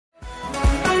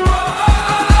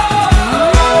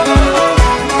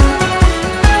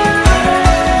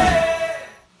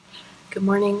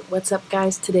morning. What's up,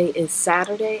 guys? Today is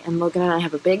Saturday and Logan and I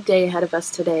have a big day ahead of us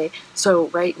today. So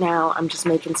right now I'm just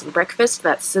making some breakfast.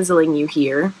 That sizzling you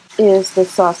hear is the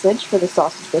sausage for the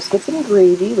sausage biscuits and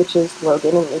gravy, which is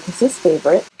Logan and Lucas's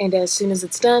favorite. And as soon as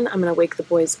it's done, I'm gonna wake the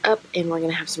boys up and we're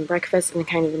gonna have some breakfast and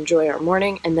kind of enjoy our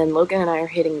morning. And then Logan and I are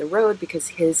hitting the road because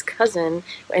his cousin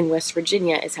in West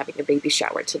Virginia is having a baby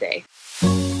shower today.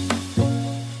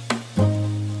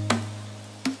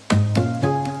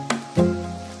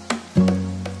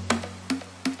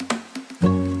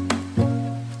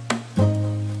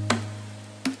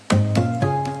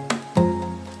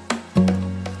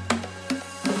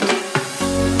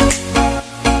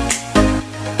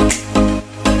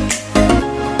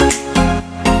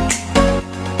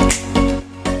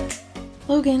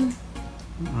 Logan,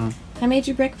 I made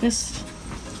you breakfast.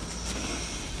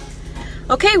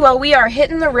 Okay, well, we are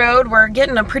hitting the road. We're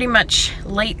getting a pretty much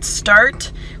late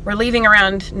start. We're leaving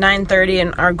around 9:30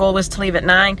 and our goal was to leave at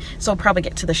 9, so we'll probably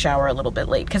get to the shower a little bit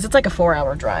late because it's like a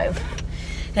 4-hour drive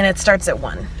and it starts at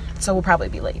 1, so we'll probably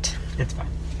be late. It's fine.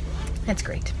 It's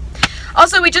great.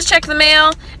 Also, we just checked the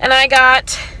mail and I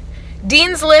got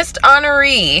Dean's List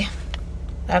honoree.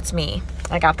 That's me.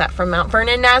 I got that from Mount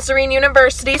Vernon Nazarene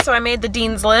University, so I made the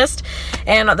Dean's List.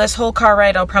 And this whole car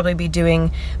ride, I'll probably be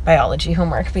doing biology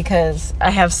homework because I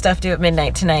have stuff due at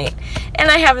midnight tonight,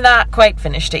 and I have not quite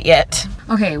finished it yet.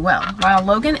 Okay, well, while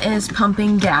Logan is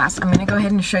pumping gas, I'm gonna go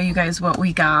ahead and show you guys what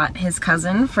we got his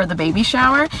cousin for the baby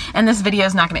shower. And this video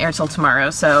is not gonna air till tomorrow,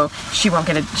 so she won't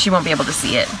be able to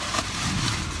see it.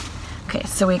 Okay,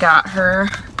 so we got her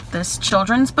this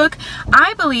children's book.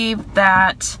 I believe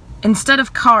that instead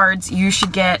of cards, you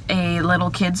should get a little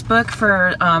kids book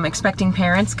for expecting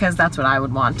parents, because that's what I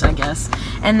would want, I guess.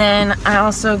 And then I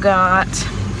also got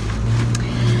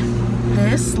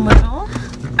this little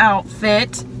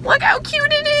outfit. Look how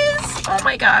cute it is! Oh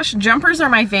my gosh, jumpers are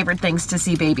my favorite things to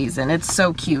see babies in. It's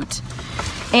so cute.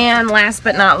 And last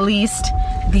but not least,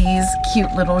 these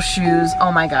cute little shoes.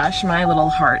 Oh my gosh, my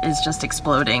little heart is just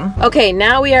exploding. Okay,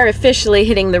 now we are officially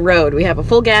hitting the road. We have a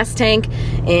full gas tank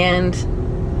and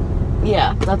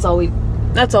yeah, that's all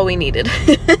we needed.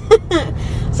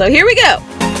 So here we go.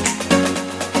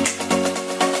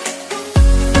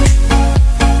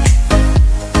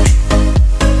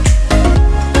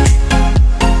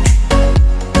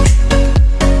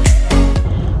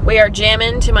 We are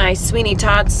jamming to my Sweeney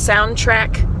Todd's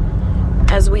soundtrack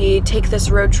as we take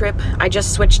this road trip. I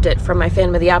just switched it from my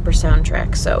Phantom of the Opera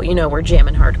soundtrack, so you know we're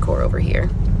jamming hardcore over here.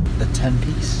 The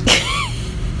 10-piece?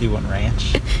 Do you want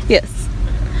ranch? Yes.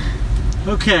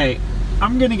 Okay,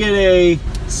 I'm gonna get a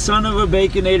son of a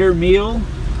baconator meal.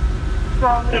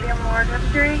 Small, medium, large, or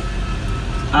straight?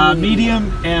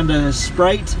 Medium and a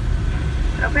Sprite.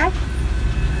 Okay.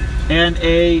 And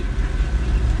a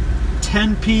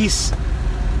 10-piece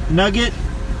nugget.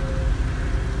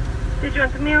 Did you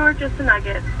want the meal or just the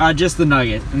nugget? Just the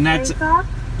nugget. And that's, any sauce?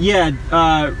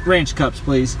 Yeah, ranch cups,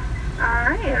 please.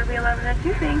 Alright, it'll be 11 at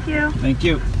 2, thank you. Thank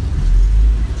you.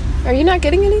 Are you not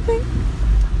getting anything?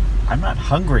 I'm not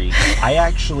hungry. I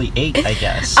actually ate, I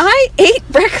guess. I ate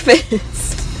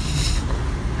breakfast.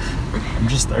 I'm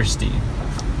just thirsty. You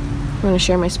want to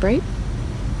share my Sprite?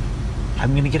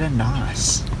 I'm gonna get a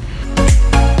NOS.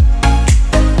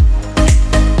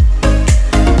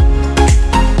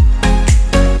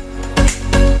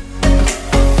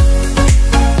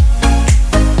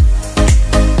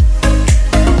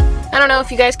 I don't know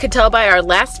if you guys could tell by our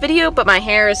last video, but my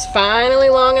hair is finally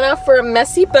long enough for a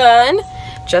messy bun.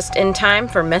 Just in time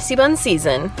for messy bun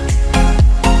season.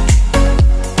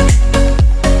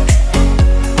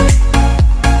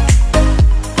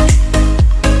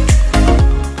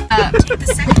 Take the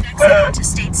second exit onto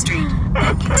State Street,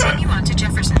 then continue onto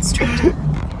Jefferson Street.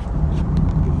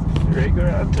 Ready to go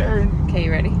around turn? Okay,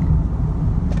 you ready?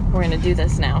 We're gonna do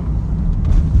this now.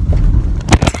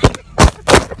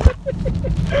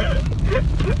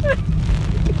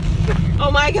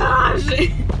 Oh my gosh!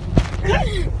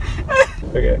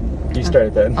 Okay, you start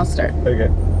it then. I'll start. Okay.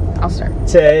 I'll start.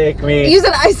 Take me. You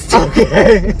said I start.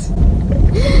 Okay.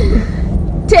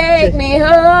 Take me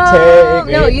home. Take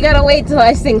me. No, you gotta wait till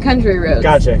I sing Country Roads.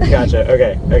 Gotcha.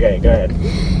 Okay, go ahead.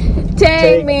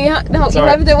 Take me home. No, sorry.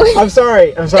 you have to wait. I'm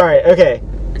sorry. Okay.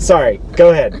 Sorry. Go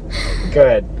ahead.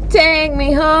 Take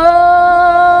me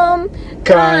home.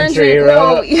 Country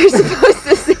road. No, you're supposed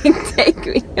to sing Take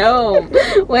Me Home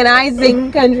when I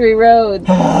sing Country Roads.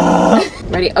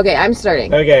 Ready? Okay, I'm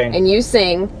starting. Okay. And you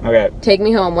sing Take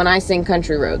Me Home when I sing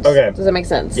Country Roads. Okay. Does that make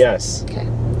sense? Yes. Okay.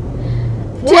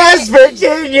 West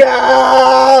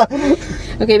Virginia!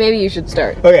 Okay, maybe you should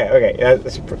start. Okay.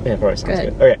 That's, yeah, of course. Go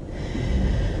ahead. Good. Okay.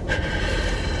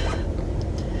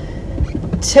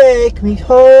 Take me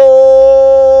home,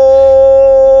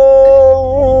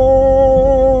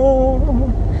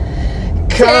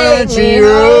 country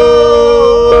roads.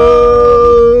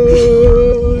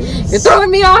 You're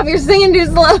throwing me off. You're singing too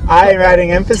slow. I am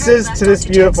adding emphasis to this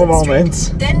beautiful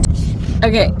moment.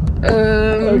 Okay.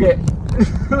 Okay.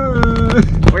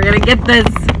 We're gonna get this.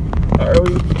 Are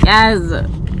we? Yes. I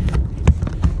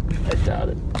doubt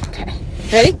it. Okay.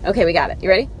 Ready? Okay, we got it. You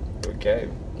ready? Okay.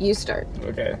 You start.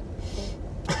 Okay.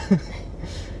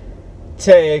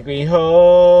 Take me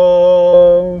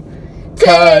home,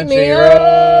 Take me country home.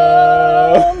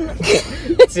 road,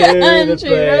 to the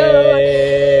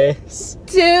place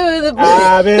To the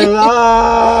I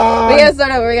belong. We gotta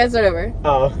start over.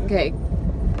 Oh. Okay.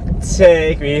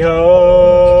 Take me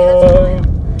home,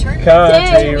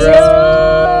 country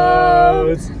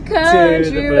roads, to the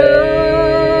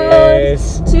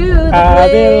place to the I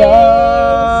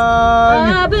belong.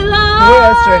 I belong.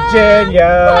 West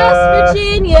Virginia.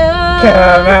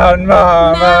 Come out,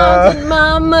 mama. Mountain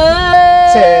mama.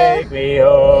 Take me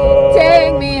home.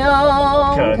 Take me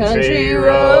home. Country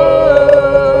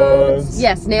roads.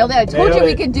 Yes, nailed it. I told Nailed you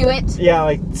we it. could do it. Yeah,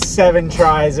 like 7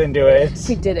 tries into it.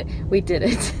 We did it. We did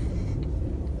it.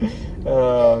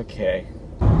 Okay.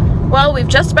 Well, we've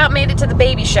just about made it to the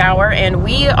baby shower, and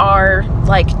we are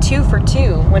like 2 for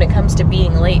 2 when it comes to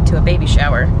being late to a baby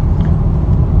shower.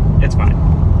 It's fine.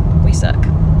 We suck.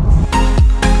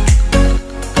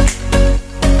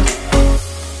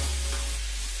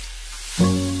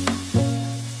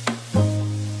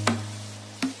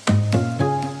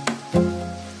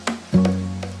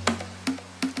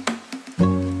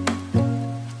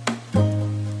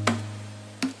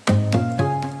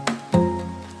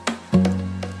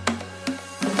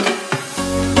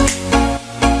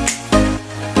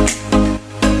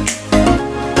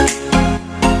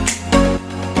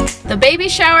 The baby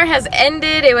shower has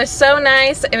ended. It was so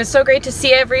nice. It was so great to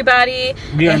see everybody.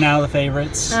 We are now the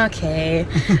favorites. Okay.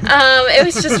 It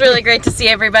was just really great to see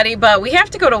everybody, but we have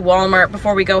to go to Walmart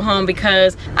before we go home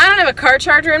because I don't have a car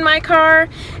charger in my car,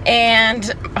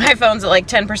 and my phone's at like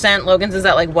 10%, Logan's is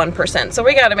at like 1%, so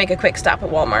we gotta make a quick stop at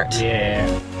Walmart. Yeah.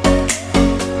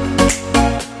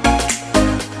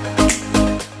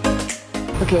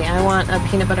 Okay, I want a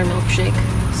peanut butter milkshake.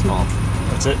 Small.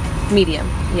 That's it? Medium.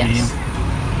 Yes. Medium.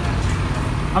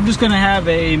 I'm just gonna have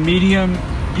a medium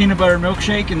peanut butter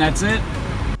milkshake and that's it.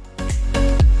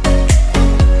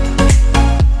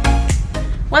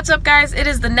 What's up, guys? It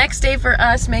is the next day for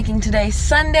us, making today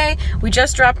Sunday. We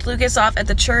just dropped Lucas off at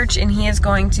the church and he is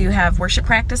going to have worship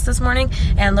practice this morning,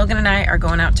 and Logan and I are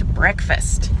going out to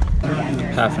breakfast.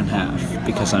 Half and half,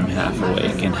 because I'm half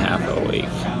awake and half awake.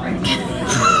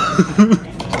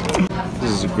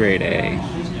 This is a grade A.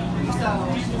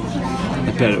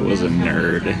 I bet it was a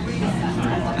nerd.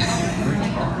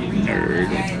 Nerd.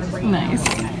 Nice.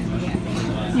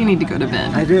 You need to go to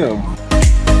bed. I do.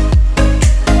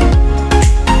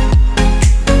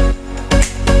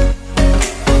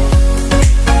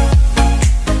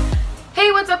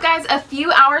 Hey, what's up, guys? A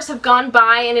few hours have gone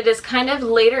by and it is kind of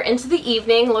later into the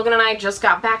evening. Logan and I just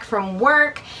got back from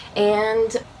work,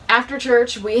 and after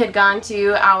church we had gone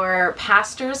to our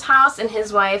pastor's house and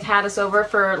his wife had us over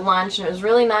for lunch, and it was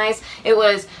really nice. It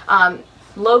was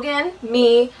Logan,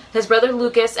 me, his brother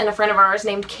Lucas, and a friend of ours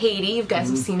named Katie. You guys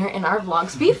have seen her in our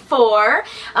vlogs before.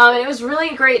 And it was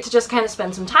really great to just kind of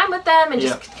spend some time with them and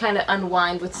just kind of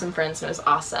unwind with some friends, and it was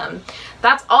awesome.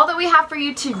 That's all that we have for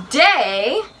you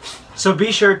today. So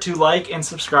be sure to like and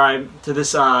subscribe to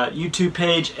this YouTube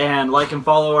page, and like and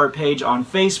follow our page on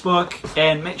Facebook,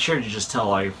 and make sure to just tell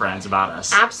all your friends about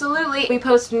us. Absolutely. We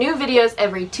post new videos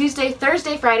every Tuesday,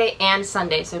 Thursday, Friday, and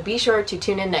Sunday, so be sure to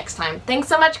tune in next time. Thanks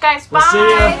so much, guys. Bye. We'll see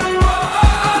ya.